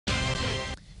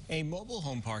A mobile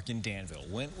home park in Danville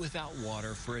went without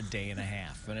water for a day and a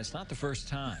half, and it's not the first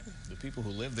time. The people who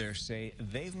live there say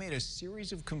they've made a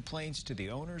series of complaints to the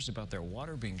owners about their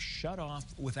water being shut off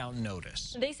without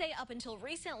notice. They say up until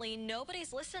recently,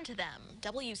 nobody's listened to them.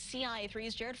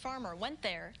 WCIA3's Jared Farmer went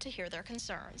there to hear their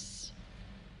concerns.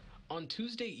 On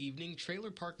Tuesday evening,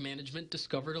 trailer park management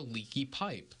discovered a leaky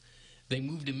pipe. They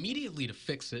moved immediately to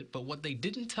fix it, but what they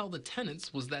didn't tell the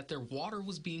tenants was that their water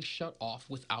was being shut off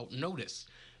without notice.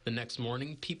 The next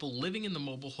morning, people living in the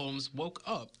mobile homes woke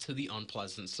up to the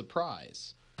unpleasant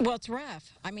surprise. Well, it's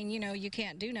rough. I mean, you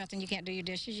can't do nothing. You can't do your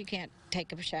dishes. You can't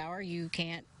take a shower. You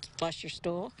can't flush your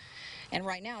stool. And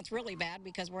right now, it's really bad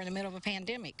because we're in the middle of a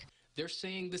pandemic. They're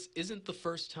saying this isn't the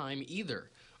first time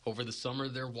either. Over the summer,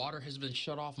 their water has been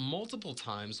shut off multiple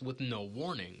times with no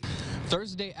warning.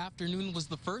 Thursday afternoon was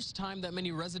the first time that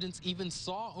many residents even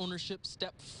saw ownership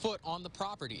step foot on the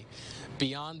property.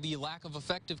 Beyond the lack of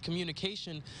effective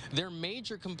communication, their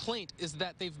major complaint is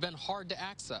that they've been hard to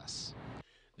access.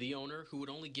 The owner, who would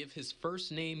only give his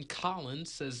first name, Colin,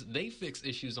 says they fix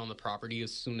issues on the property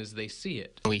as soon as they see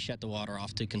it. We shut the water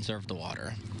off to conserve the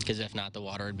water, because if not, the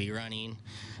water would be running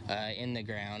in the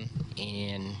ground,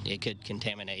 and it could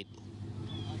contaminate.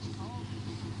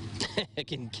 It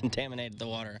can contaminate the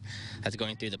water that's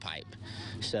going through the pipe.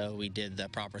 So we did the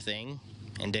proper thing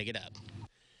and dig it up.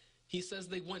 He says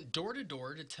they went door to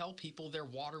door to tell people their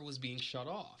water was being shut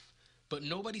off, but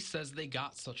nobody says they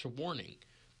got such a warning.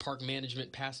 Park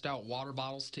management passed out water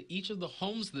bottles to each of the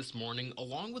homes this morning,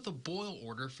 along with a boil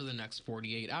order for the next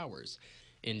 48 hours.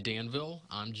 In Danville,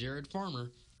 I'm Jared Farmer,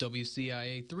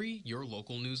 WCIA3, your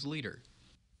local news leader.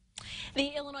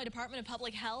 The Illinois Department of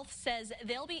Public Health says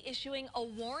they'll be issuing a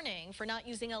warning for not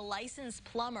using a licensed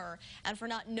plumber and for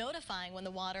not notifying when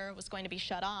the water was going to be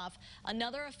shut off.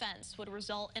 Another offense would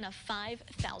result in a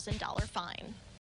 $5,000 fine.